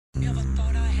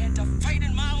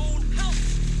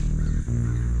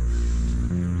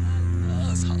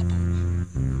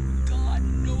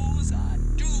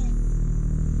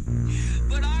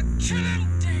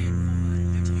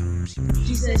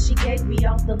said she gave me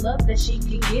all the love that she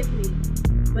could give me.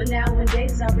 But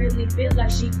nowadays I really feel like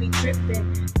she be tripping.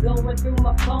 Going through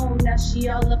my phone, now she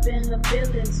all up in her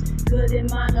feelings.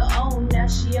 Couldn't mind her own, now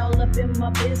she all up in my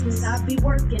business. I be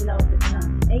working all the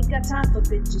time, ain't got time for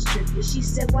bitches tripping. She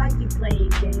said, why you playing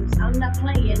games? I'm not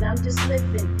playing, I'm just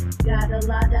living. Got a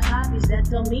lot of hobbies, that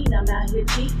don't mean I'm out here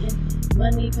cheating.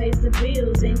 Money pays the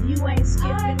bills and you ain't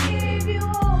skipping. I gave you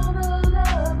all the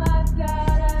love I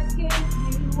got. I gave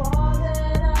you all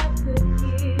that I could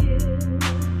give.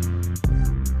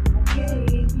 I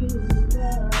gave you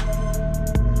love.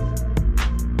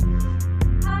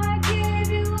 I gave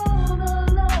you all the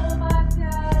love I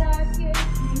got. I gave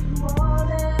you all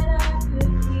that I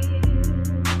could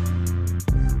give.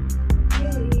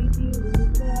 Gave you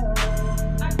love.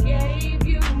 I gave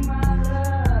you my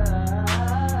love.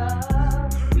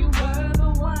 You were the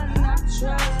one I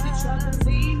trusted. Tried to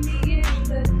leave me in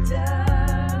the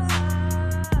dust.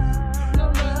 No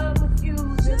love with you,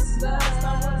 just lust. I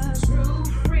wasn't true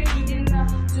friend, and I'll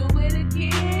do it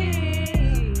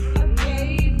again. I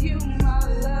gave you my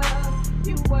love.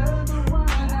 You were the one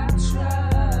I trust.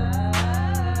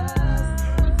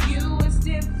 With you it's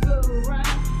different,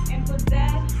 and for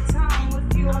that time with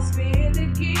you I'll spend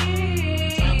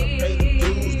again. Time to pay the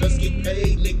dues, let's get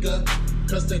paid, nigga.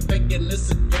 Cause they thinking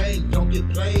it's a game, don't get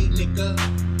played, nigga.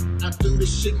 I do this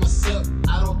shit myself,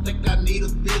 I don't think I need a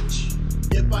bitch.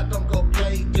 If I don't go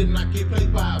play, then I get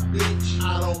played by a bitch.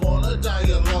 I don't wanna die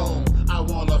alone, I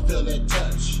wanna feel that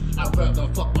touch. I'd rather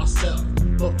fuck myself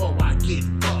before I get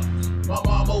fucked. My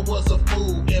mama was a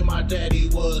fool, and my daddy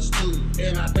was too.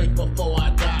 And I think before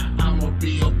I die, I'ma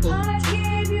be a fool too.